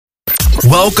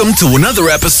Welcome to another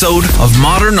episode of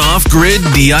Modern Off-Grid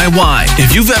DIY.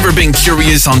 If you've ever been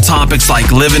curious on topics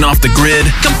like living off the grid,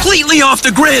 completely off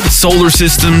the grid, solar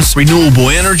systems, renewable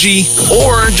energy,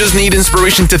 or just need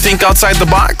inspiration to think outside the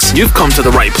box, you've come to the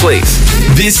right place.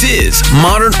 This is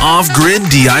Modern Off-Grid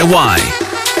DIY.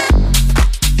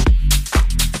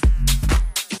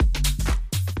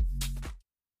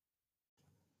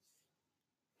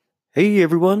 Hey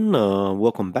everyone,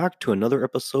 welcome back to another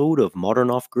episode of Modern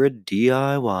Off-Grid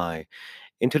DIY.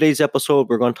 In today's episode,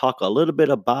 we're going to talk a little bit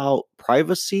about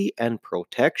privacy and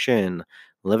protection.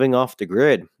 Living off the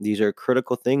grid. These are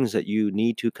critical things that you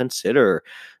need to consider.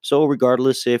 So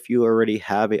regardless if you already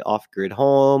have a off-grid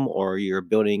home or you're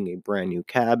building a brand new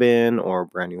cabin or a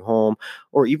brand new home,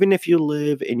 or even if you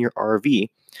live in your RV,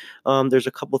 there's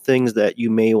a couple things that you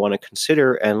may want to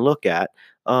consider and look at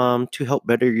to help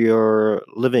better your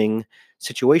living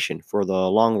situation for the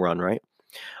long run, right?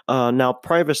 Now,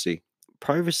 privacy.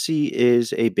 Privacy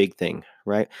is a big thing,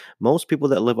 right? Most people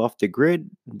that live off the grid,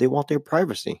 they want their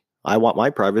privacy. I want my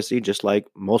privacy just like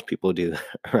most people do,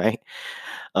 right?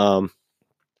 Um,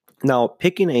 Now,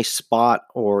 picking a spot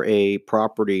or a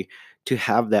property to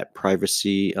have that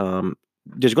privacy,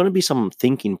 there's going to be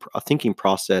a thinking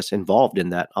process involved in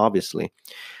that, obviously.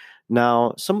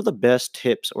 Now, some of the best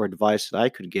tips or advice that I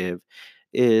could give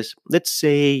is, let's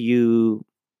say you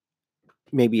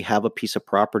maybe have a piece of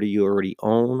property you already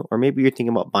own, or maybe you're thinking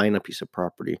about buying a piece of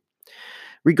property.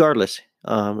 Regardless,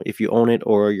 if you own it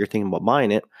or you're thinking about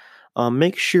buying it,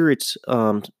 make sure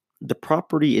the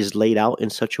property is laid out in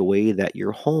such a way that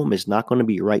your home is not going to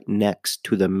be right next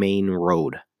to the main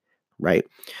road, right?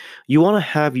 You want to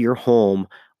have your home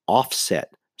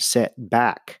set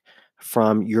back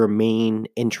from your main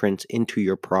entrance into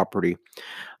your property.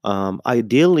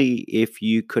 Ideally, if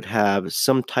you could have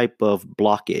some type of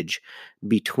blockage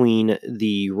between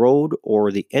the road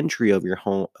or the entry of your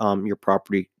home, your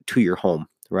property to your home,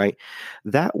 right?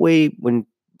 That way, when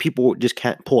people just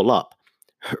can't pull up,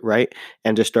 right,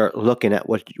 and just start looking at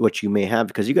what you may have,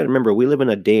 because you got to remember, we live in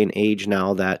a day and age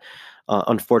now that,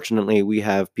 unfortunately, we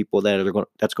have people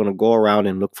that's going to go around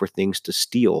and look for things to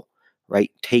steal,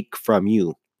 right? Take from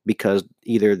you because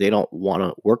either they don't want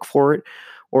to work for it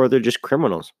or they're just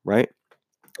criminals, right?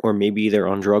 Or maybe they're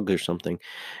on drugs or something.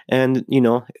 And,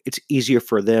 it's easier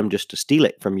for them just to steal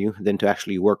it from you than to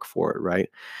actually work for it, right?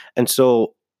 And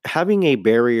so having a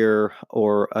barrier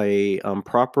or a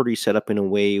property set up in a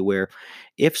way where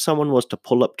if someone was to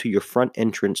pull up to your front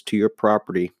entrance to your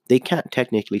property, they can't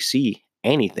technically see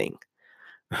anything,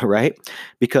 right?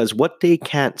 Because what they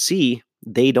can't see,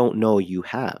 they don't know you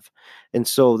have. And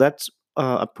so that's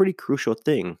a pretty crucial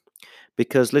thing,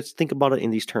 because let's think about it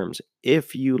in these terms.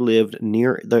 If you lived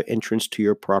near the entrance to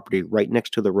your property, right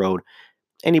next to the road,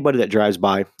 anybody that drives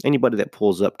by, anybody that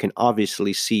pulls up can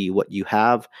obviously see what you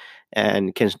have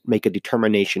and can make a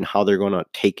determination how they're going to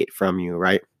take it from you,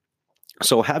 right?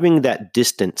 So having that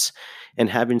distance and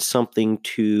having something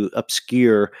to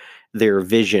obscure their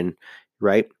vision,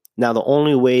 right? Now, the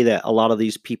only way that a lot of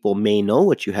these people may know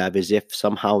what you have is if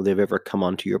somehow they've ever come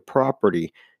onto your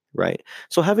property, right?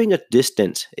 So having a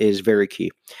distance is very key.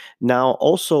 Now,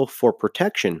 also for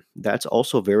protection, that's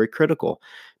also very critical,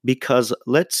 because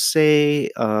let's say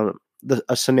a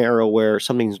scenario where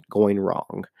something's going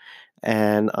wrong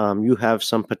and you have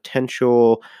some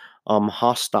potential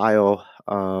hostile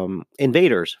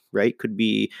invaders, right? Could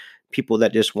be people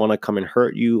that just want to come and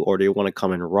hurt you, or they want to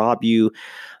come and rob you.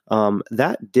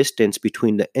 That distance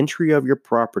between the entry of your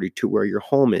property to where your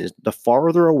home is, the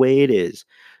farther away it is,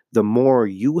 the more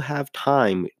you have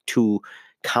time to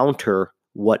counter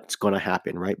what's going to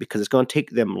happen, right? Because it's going to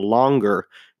take them longer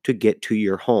to get to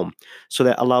your home. So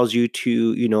that allows you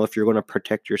to, if you're going to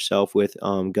protect yourself with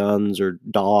guns or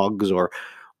dogs or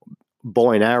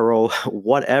bow and arrow,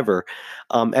 whatever,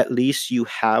 at least you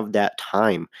have that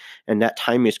time. And that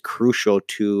time is crucial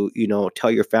to,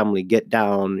 tell your family, get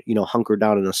down, hunker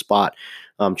down in a spot,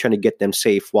 trying to get them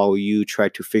safe while you try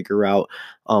to figure out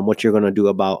what you're going to do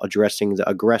about addressing the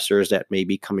aggressors that may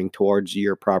be coming towards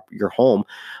your home,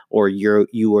 or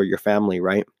you or your family,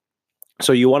 right?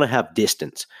 So you want to have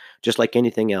distance, just like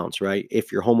anything else, right?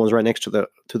 If your home was right next to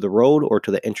the road or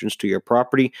to the entrance to your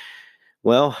property,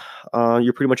 well,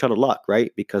 you're pretty much out of luck,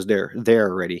 right? Because they're there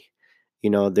already.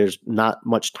 There's not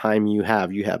much time you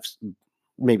have. You have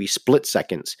maybe split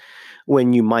seconds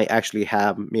when you might actually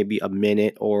have maybe a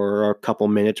minute or a couple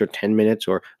minutes or 10 minutes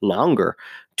or longer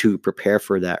to prepare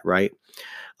for that, right?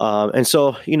 And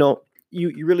so,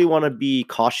 you really want to be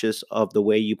cautious of the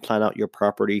way you plan out your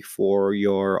property for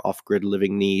your off-grid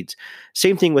living needs.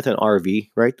 Same thing with an RV,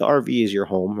 right? The RV is your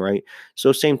home, right?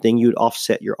 So same thing, you'd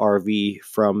offset your RV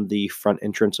from the front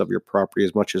entrance of your property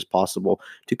as much as possible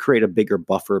to create a bigger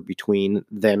buffer between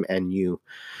them and you.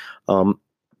 Um,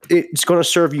 it's going to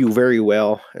serve you very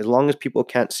well as long as people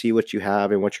can't see what you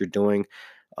have and what you're doing.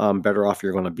 Better off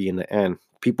you're going to be in the end.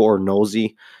 People are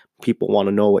nosy. People want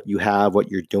to know what you have, what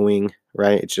you're doing,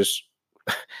 right? It's just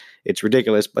it's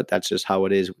ridiculous, but that's just how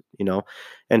it is, you know?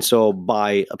 And so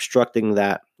by obstructing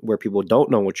that where people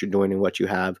don't know what you're doing and what you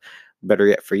have, better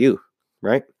yet for you,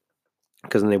 right?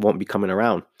 Because then they won't be coming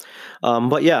around.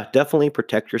 But yeah, definitely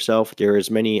protect yourself.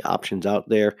 There's many options out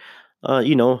there. A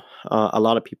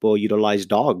lot of people utilize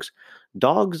dogs.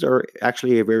 Dogs are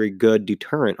actually a very good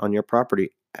deterrent on your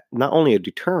property. Not only a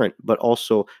deterrent, but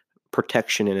also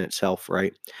protection in itself,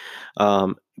 right?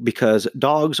 Because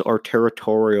dogs are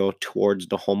territorial towards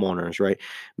the homeowners, right?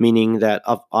 Meaning that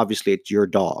obviously it's your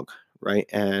dog, right?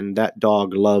 And that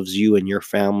dog loves you and your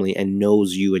family and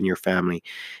knows you and your family.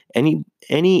 Any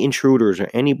intruders or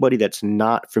anybody that's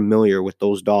not familiar with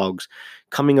those dogs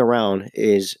coming around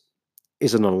is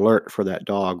an alert for that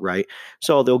dog, right?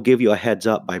 So they'll give you a heads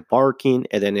up by barking,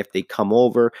 and then if they come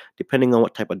over, depending on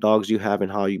what type of dogs you have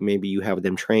and how maybe you have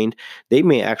them trained, they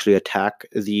may actually attack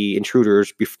the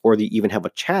intruders before they even have a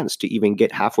chance to even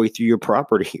get halfway through your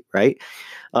property, right?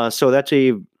 So that's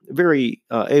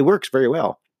it works very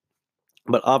well,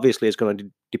 but obviously it's going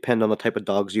to depend on the type of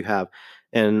dogs you have,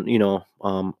 and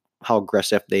how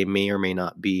aggressive they may or may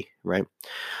not be, right?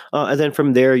 And then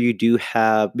from there, you do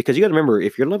have, because you got to remember,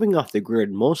 if you're living off the grid,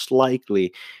 most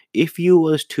likely, if you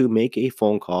was to make a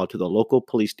phone call to the local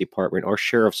police department or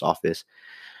sheriff's office,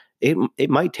 it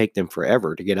might take them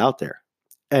forever to get out there.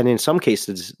 And in some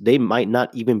cases, they might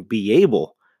not even be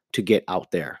able to get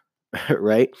out there,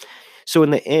 right? So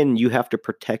in the end, you have to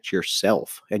protect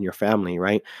yourself and your family,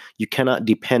 right? You cannot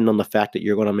depend on the fact that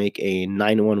you're going to make a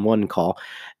 911 call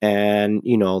and,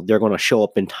 they're going to show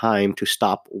up in time to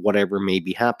stop whatever may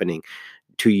be happening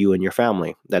to you and your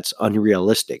family. That's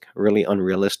unrealistic, really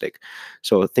unrealistic.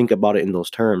 So think about it in those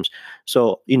terms.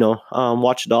 So,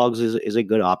 watchdogs is a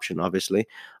good option, obviously.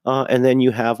 And then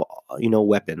you have,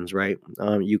 weapons, right?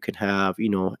 You can have,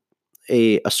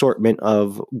 a assortment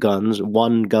of guns,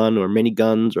 one gun or many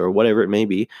guns or whatever it may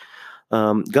be.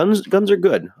 Guns are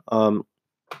good.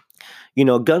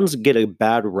 Guns get a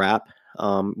bad rap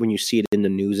when you see it in the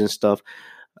news and stuff.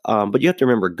 But you have to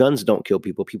remember, guns don't kill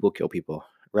people. People kill people,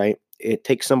 right? It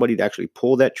takes somebody to actually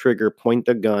pull that trigger, point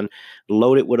the gun,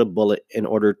 load it with a bullet in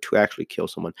order to actually kill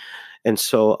someone. And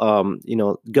so,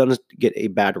 guns get a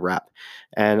bad rap.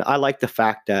 And I like the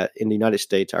fact that in the United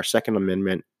States, our Second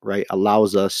Amendment, right,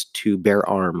 allows us to bear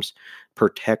arms,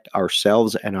 protect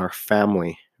ourselves and our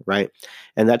family, right?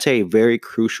 And that's a very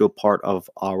crucial part of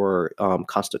our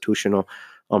constitutional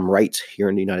rights here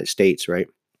in the United States, right?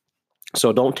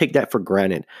 So don't take that for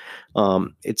granted.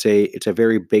 It's a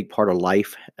very big part of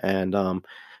life, and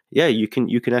yeah, you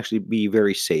can actually be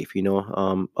very safe.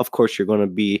 Of course, you're not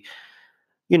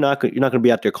going to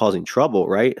be out there causing trouble,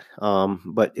 right?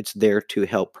 But it's there to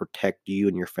help protect you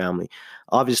and your family.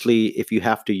 Obviously, if you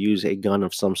have to use a gun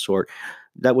of some sort,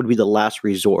 that would be the last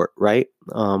resort, right?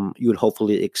 You would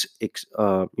hopefully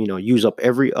use up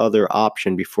every other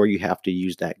option before you have to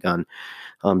use that gun,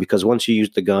 because once you use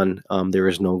the gun, there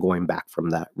is no going back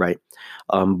from that, right?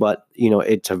 But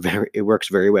it works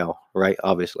very well, right?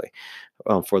 Obviously,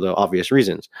 for the obvious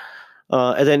reasons.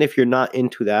 And then if you're not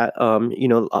into that,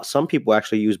 some people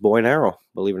actually use bow and arrow,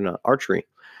 believe it or not, archery.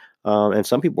 And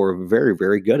some people are very,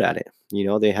 very good at it.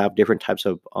 They have different types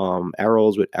of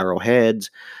arrows with arrowheads.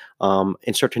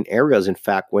 In certain areas, in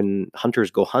fact, when hunters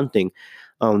go hunting,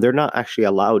 they're not actually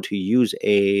allowed to use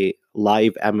a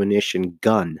live ammunition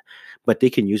gun, but they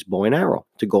can use bow and arrow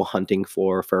to go hunting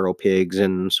for feral pigs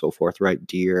and so forth, right?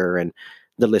 Deer, and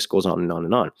the list goes on and on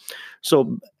and on.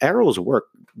 So arrows work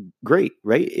great,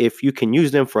 right? If you can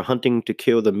use them for hunting to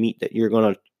kill the meat that you're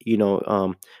going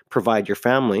to, provide your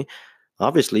family,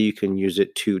 obviously you can use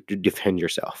it to defend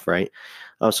yourself, right?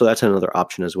 So that's another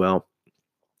option as well.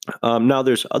 Now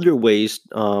there's other ways.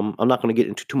 I'm not going to get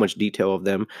into too much detail of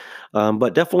them,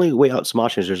 but definitely weigh out some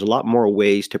options. There's a lot more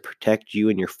ways to protect you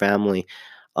and your family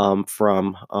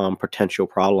from potential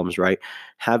problems, right?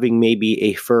 Having maybe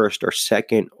a first or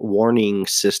second warning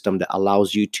system that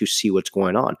allows you to see what's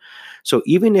going on. So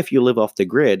even if you live off the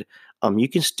grid, you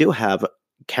can still have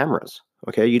cameras,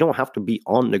 Okay, you don't have to be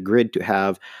on the grid to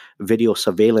have video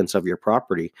surveillance of your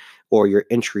property or your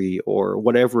entry or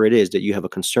whatever it is that you have a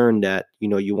concern that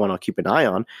you want to keep an eye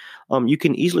on. You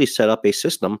can easily set up a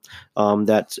system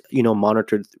that's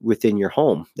monitored within your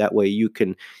home. That way, you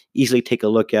can easily take a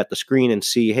look at the screen and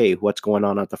see, hey, what's going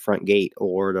on at the front gate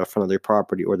or the front of their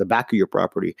property or the back of your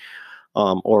property.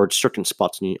 Or certain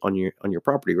spots on your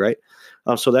property, right?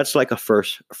 So that's like a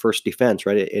first defense,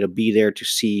 right? It'll be there to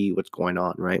see what's going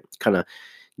on, right? Kind of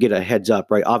get a heads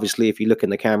up, right? Obviously, if you look in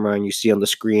the camera and you see on the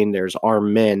screen there's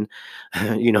armed men,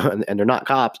 and they're not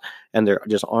cops, and they're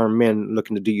just armed men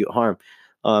looking to do you harm,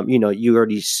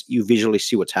 you visually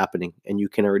see what's happening, and you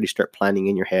can already start planning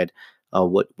in your head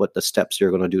what the steps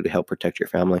you're going to do to help protect your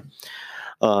family.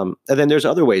 And then there's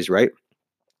other ways, right?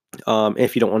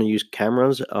 If you don't want to use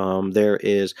cameras, there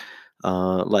is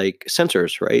like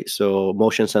sensors, right? So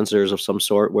motion sensors of some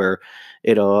sort where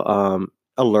it'll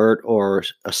alert or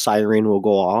a siren will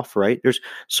go off, right? There's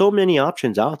so many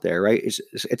options out there, right?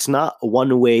 It's not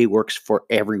one way works for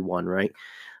everyone, right?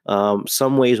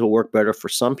 Some ways will work better for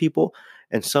some people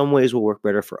and some ways will work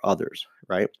better for others,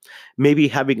 right? Maybe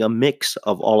having a mix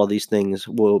of all of these things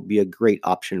will be a great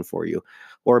option for you.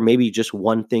 Or maybe just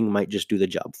one thing might just do the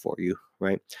job for you,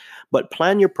 right? But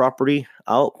plan your property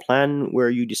out. Plan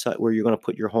where you decide where you're going to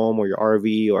put your home or your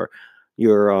RV or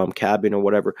your cabin or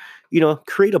whatever.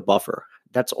 Create a buffer.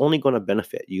 That's only going to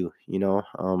benefit you.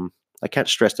 I can't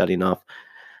stress that enough.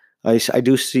 I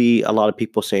do see a lot of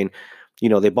people saying,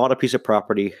 they bought a piece of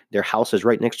property, their house is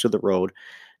right next to the road,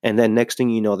 and then next thing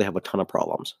you know, they have a ton of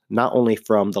problems, not only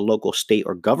from the local state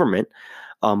or government,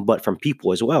 but from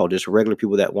people as well, just regular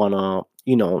people that want to,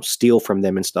 steal from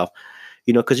them and stuff.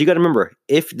 Because you got to remember,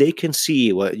 if they can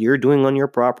see what you're doing on your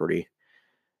property,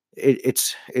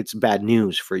 it's bad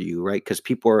news for you, right? Because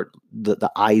people are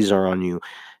the eyes are on you,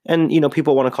 and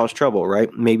people want to cause trouble,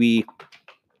 right? Maybe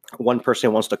one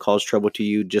person wants to cause trouble to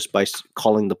you just by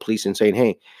calling the police and saying,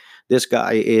 hey, this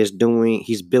guy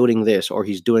he's building this or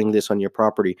he's doing this on your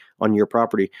property,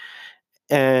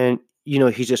 and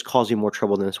he's just causing more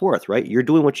trouble than it's worth, right? You're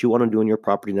doing what you want to do on your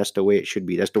property, and that's the way it should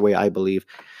be. That's the way I believe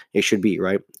it should be,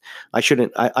 right? I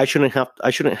shouldn't have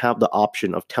the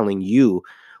option of telling you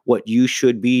what you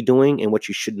should be doing and what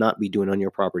you should not be doing on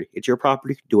your property. It's your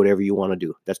property. Do whatever you want to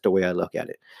do. That's the way I look at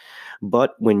it.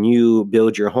 But when you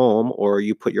build your home or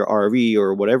you put your RV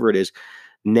or whatever it is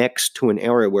next to an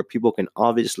area where people can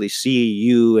obviously see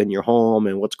you and your home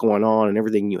and what's going on and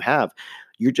everything you have,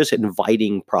 you're just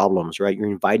inviting problems, right?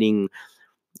 You're inviting,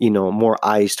 more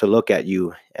eyes to look at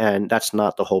you. And that's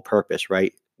not the whole purpose,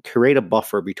 right? Create a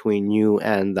buffer between you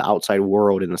and the outside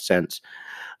world in a sense.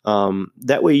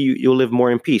 That way you'll live more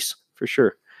in peace for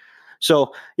sure.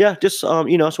 So yeah, just, I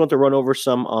just want to run over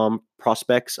some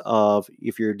prospects of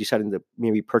if you're deciding to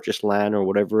maybe purchase land or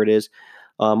whatever it is,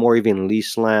 or even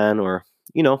lease land, or,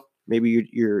 maybe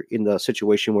you're in the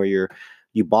situation where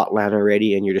you bought land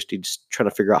already and you're just trying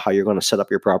to figure out how you're going to set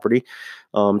up your property.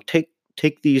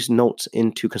 Take these notes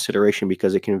into consideration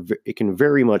because it can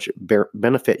very much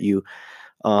benefit you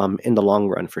in the long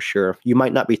run for sure. You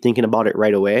might not be thinking about it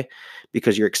right away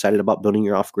because you're excited about building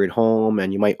your off-grid home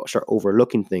and you might start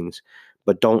overlooking things,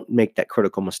 but don't make that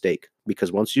critical mistake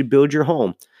because once you build your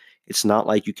home, it's not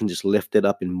like you can just lift it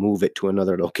up and move it to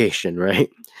another location, right?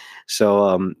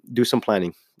 So do some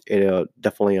planning. It'll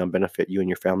definitely benefit you and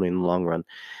your family in the long run.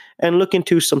 And look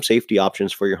into some safety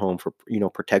options for your home for,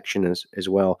 protection as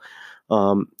well.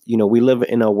 We live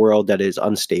in a world that is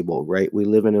unstable, right? We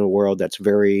live in a world that's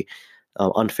very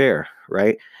unfair,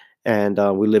 right? And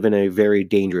we live in a very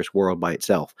dangerous world by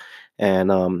itself.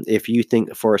 And if you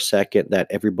think for a second that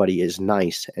everybody is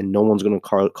nice and no one's going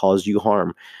to cause you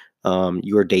harm,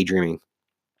 you are daydreaming.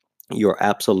 You're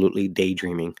absolutely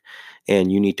daydreaming,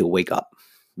 and you need to wake up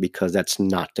because that's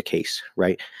not the case,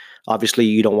 right? Obviously,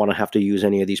 you don't want to have to use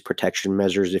any of these protection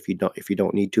measures if you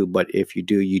don't need to, but if you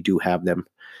do, you do have them.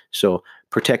 So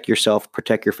protect yourself,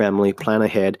 protect your family, plan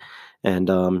ahead, and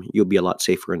you'll be a lot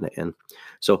safer in the end.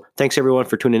 So thanks everyone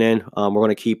for tuning in. We're going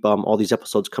to keep all these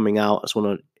episodes coming out. I just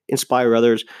want to inspire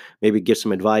others, maybe give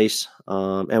some advice,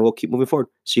 and we'll keep moving forward.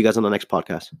 See you guys on the next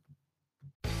podcast.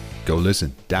 Go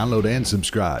listen, download, and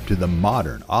subscribe to the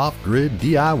Modern Off-Grid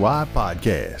DIY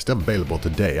podcast, available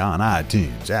today on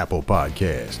iTunes, Apple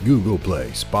Podcasts, Google Play,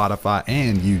 Spotify,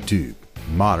 and YouTube.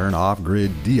 Modern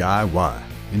Off-Grid DIY,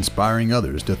 inspiring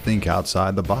others to think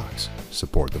outside the box.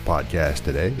 Support the podcast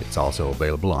today. It's also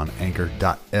available on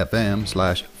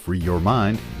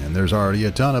anchor.fm/freeyourmind, and there's already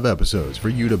a ton of episodes for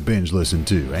you to binge listen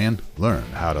to and learn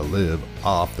how to live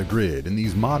off the grid in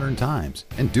these modern times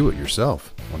and do it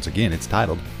yourself. Once again, it's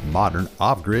titled Modern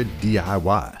Off-Grid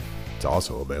DIY. It's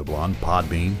also available on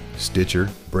Podbean, Stitcher,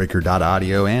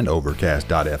 Breaker.audio, and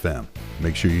Overcast.fm.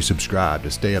 Make sure you subscribe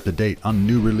to stay up to date on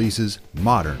new releases,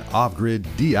 modern off-grid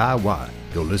DIY.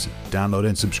 Go listen, download,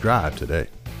 and subscribe today.